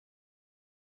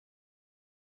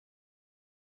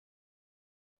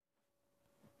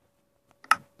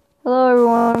Hello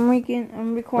everyone,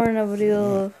 I'm recording a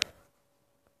video of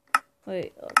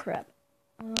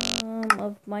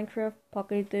of Minecraft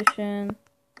Pocket Edition.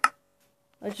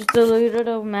 I just deleted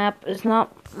a map. It's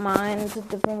not mine, it's a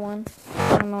different one.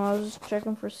 I don't know, I was just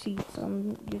checking for seats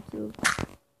on YouTube,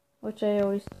 which I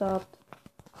always stopped.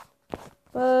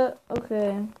 But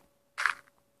okay.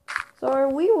 So our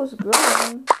Wii was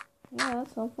growing. Yeah,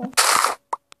 that's helpful.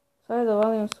 Sorry the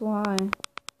volume's too high.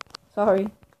 Sorry.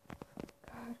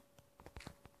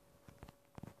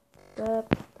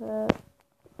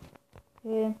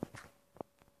 Okay.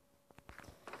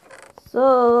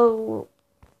 So,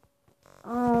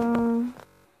 I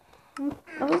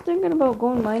was thinking about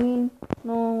going mining.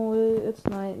 No, it's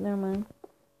night. Never mind.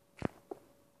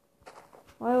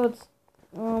 Why it's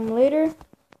later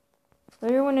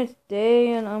when it's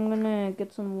day, and I'm gonna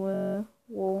get some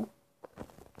wool.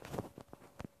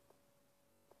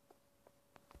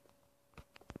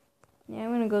 Yeah,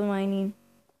 I'm gonna go mining.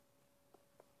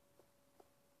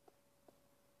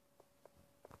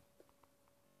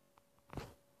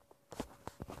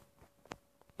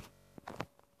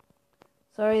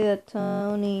 Sorry that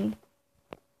Tony,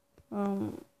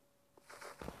 well,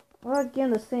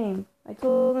 again, the same. I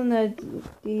told him that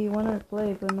he wanted to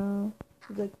play, but no.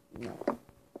 He's like, no.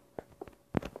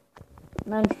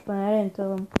 Not just playing, I didn't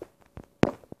tell him.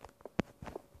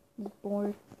 He's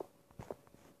bored.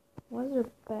 Why is there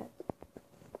bat?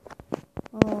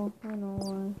 Oh, I know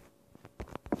why.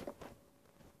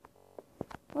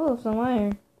 Oh, some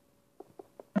iron.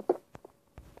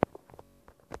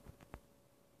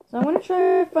 So I'm gonna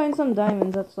try to find some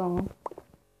diamonds, that's all.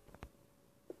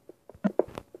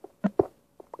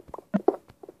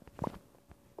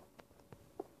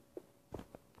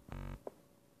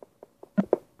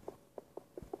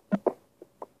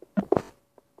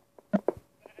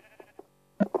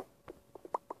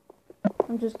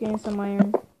 I'm just getting some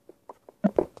iron.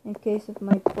 In case if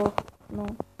my book... No,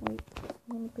 wait.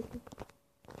 Let me pick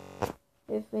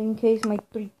it. In case my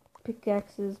 3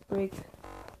 pickaxes break.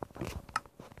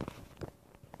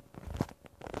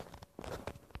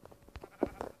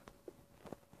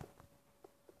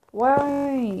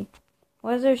 Why?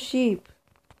 Why is there sheep?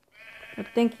 Oh,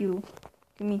 thank you.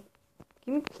 Give me.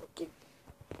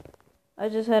 I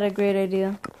just had a great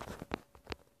idea.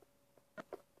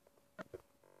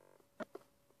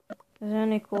 Is there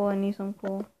any coal? I need some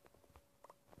coal.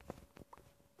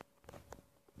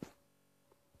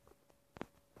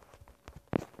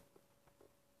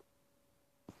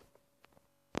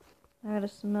 I gotta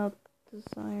smelt this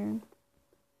iron.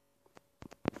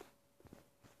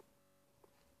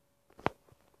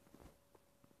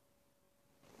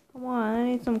 Come on, I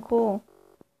need some coal.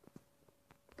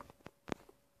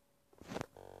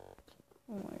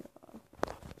 Oh my god.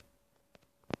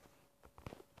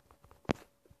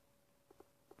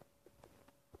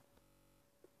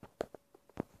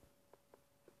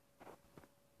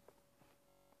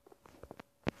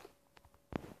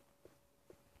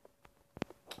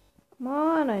 Come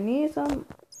on, I need some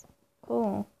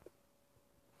coal.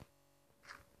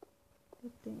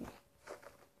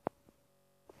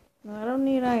 No, I don't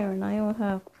need iron. I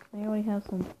already have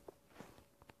some.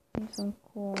 I need some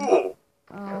coal.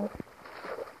 Ow.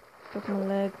 Broke my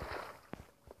leg.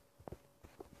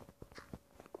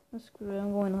 Screw it,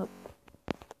 I'm going up.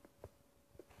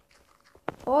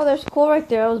 Oh, there's coal right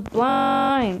there. I was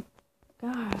blind.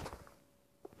 God.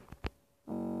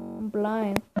 Oh, I'm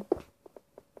blind.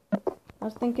 I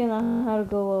was thinking on how to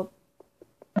go up.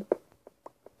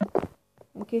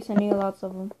 In case I need lots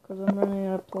of them. Because I'm running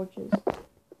out of torches.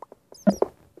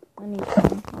 I need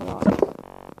some. A lot.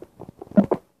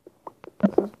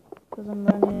 Because I'm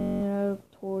running out of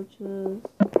torches.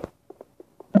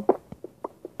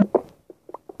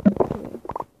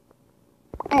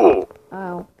 Okay.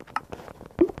 Ow.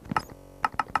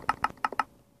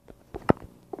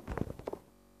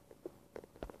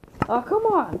 Oh, come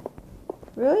on!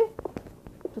 Really?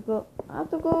 I have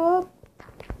to go up?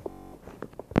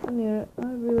 I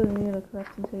really need a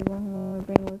crafting table. I'm gonna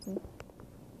bring it with me.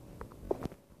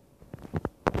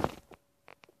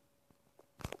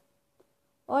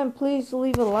 Oh, and please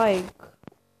leave a like.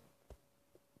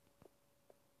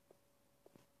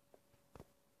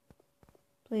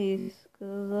 Please,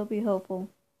 because that'll be helpful.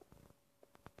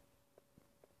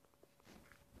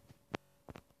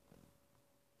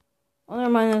 Oh, never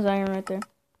mind, there's iron right there.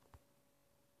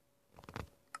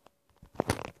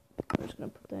 I'm just gonna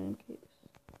put that in case.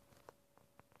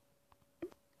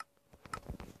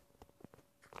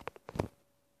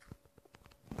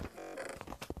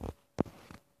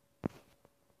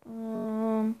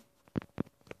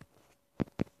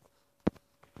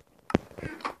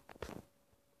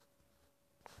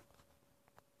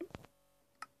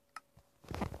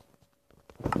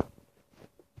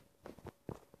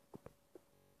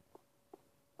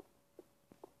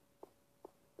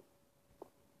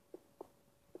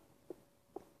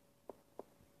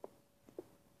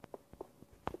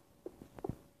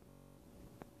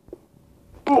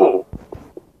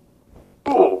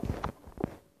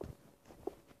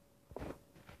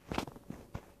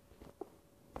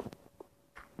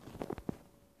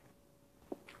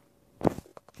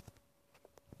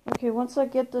 Okay, once I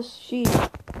get the sheep,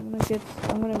 I'm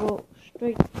gonna go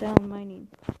straight down mining.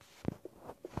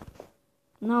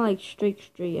 Not like straight,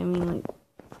 I mean like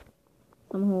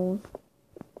some holes.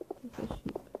 There's a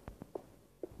sheep.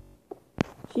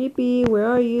 Sheepy, where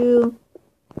are you?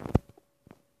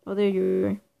 Oh, there you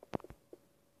are.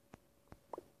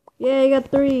 Yeah, I got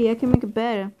 3. I can make a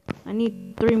bed. I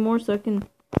need 3 more so I can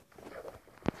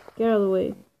get out of the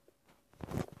way.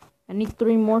 I need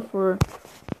 3 more for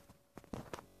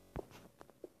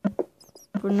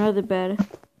another bed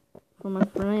for my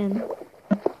friend.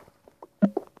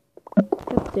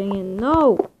 God dang it,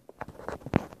 no!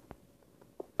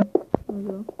 There we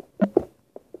go.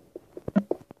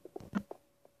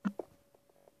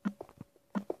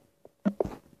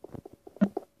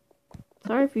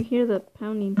 Sorry if you hear that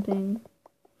pounding thing.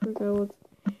 I forgot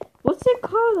what's it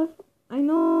called? I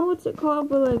know what's it called,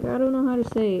 but like I don't know how to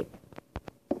say it.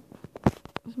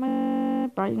 Is my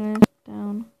brightness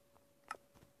down?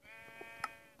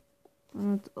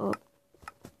 And it's up.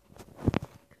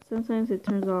 Sometimes it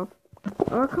turns off.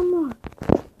 Oh, come on.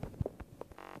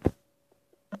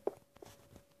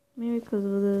 Maybe because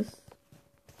of this.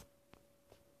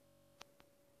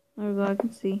 There we go, I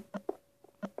can see.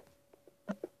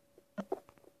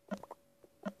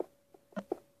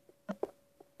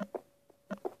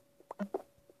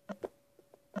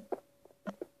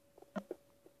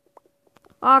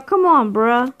 Aw, oh, come on,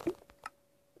 bruh.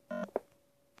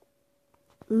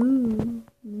 Ooh,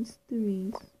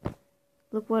 mysteries.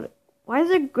 Look what. Why is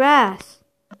there grass?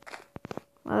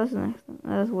 Wow, that's an accident.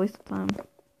 That's a waste of time.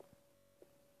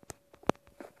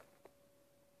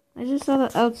 I just saw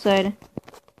the outside.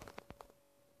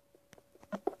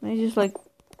 I just like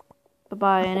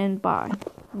bye and then bye.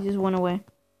 He just went away.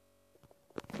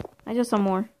 I just saw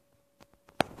more.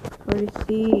 Hard to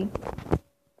see.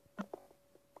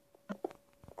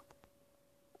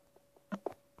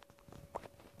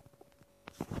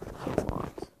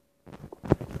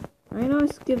 I know I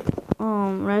skipped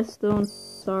redstone.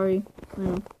 Sorry. I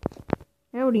know.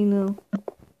 I already knew. I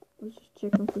was just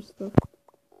checking for stuff.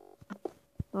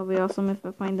 That'll be awesome if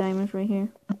I find diamonds right here.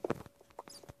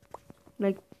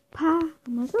 Like, pa!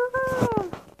 I'm like, ah!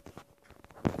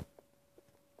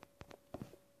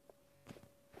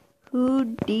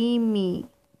 Houdini.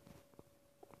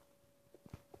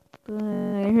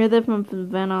 I heard that from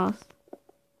Vanoss.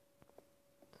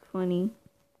 It's funny.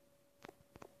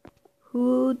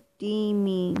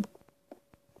 Houdini.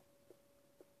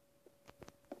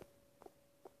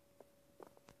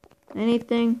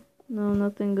 Anything? No,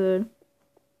 nothing good.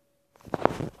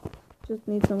 Just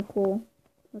need some coal.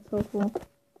 That's helpful.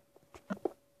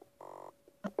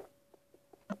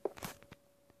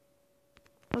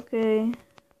 Okay.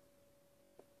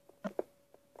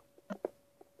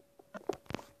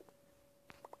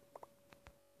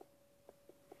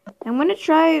 I'm gonna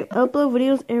try upload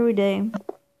videos every day.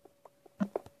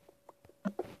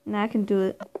 And I can do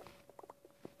it.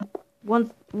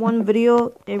 One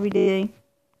video every day.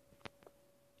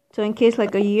 So in case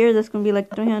like a year, that's gonna be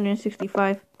like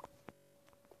 365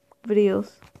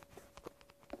 videos.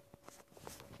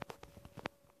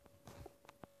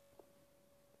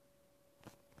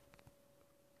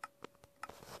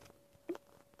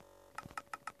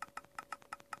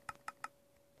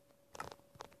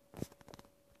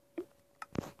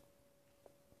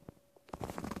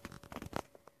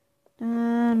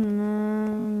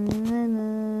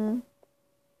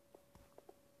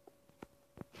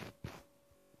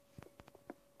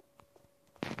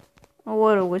 Oh,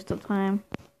 what a waste of time.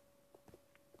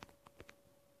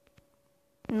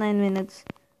 9 minutes.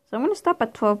 So I'm gonna stop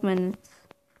at 12 minutes.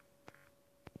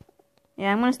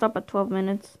 Yeah, I'm gonna stop at 12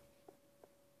 minutes.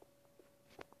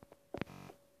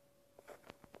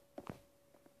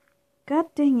 God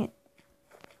dang it.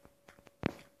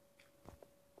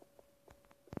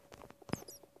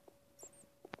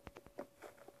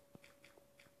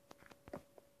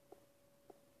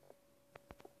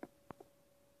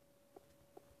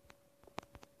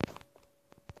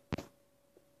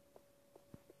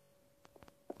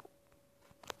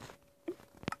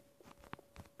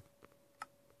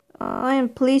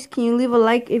 And please, can you leave a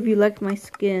like if you like my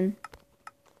skin?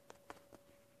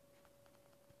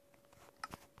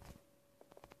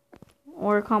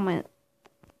 Or a comment.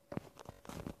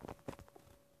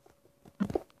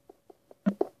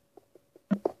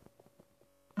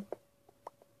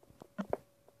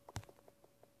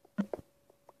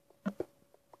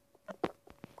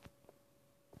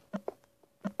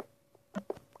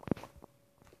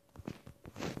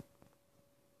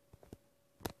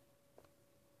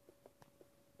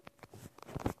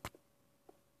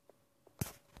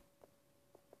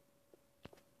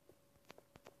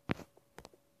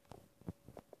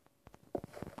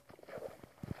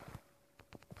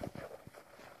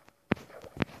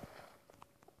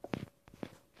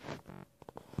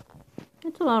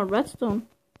 That's a lot of redstone.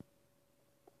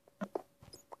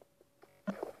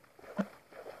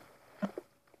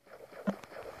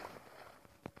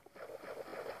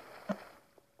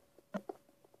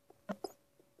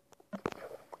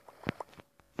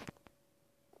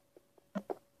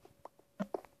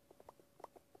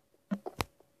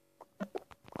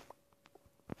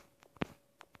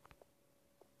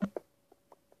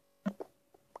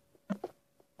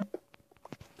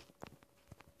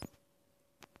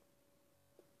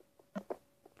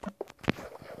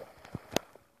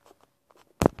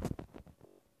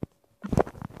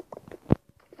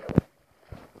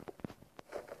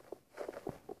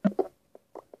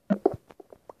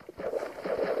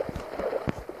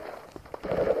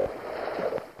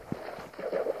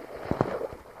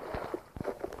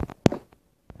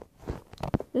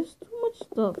 There's too much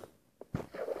stuff.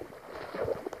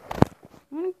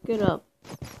 I'm gonna get up.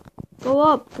 Go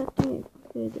up. God dang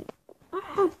it.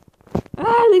 Okay,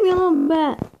 leave me alone,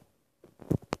 bat.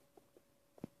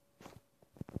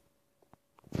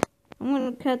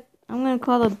 I'm gonna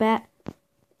call the bat.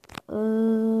 I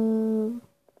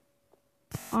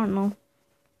don't know.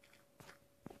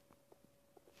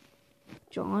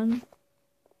 John.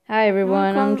 Hi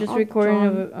everyone. I'm just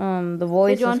recording the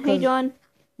voice. Hey John. Hey John.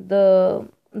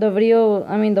 The video.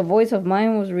 I mean, the voice of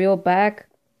mine was real back,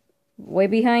 way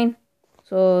behind.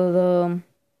 So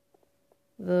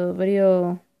the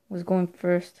video was going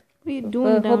first. What are you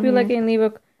doing? Hope you here? like it and leave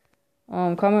a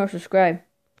comment or subscribe.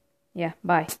 Yeah.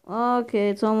 Bye. Okay,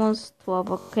 it's almost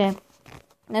 12. Okay,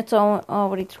 that's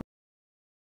already 12.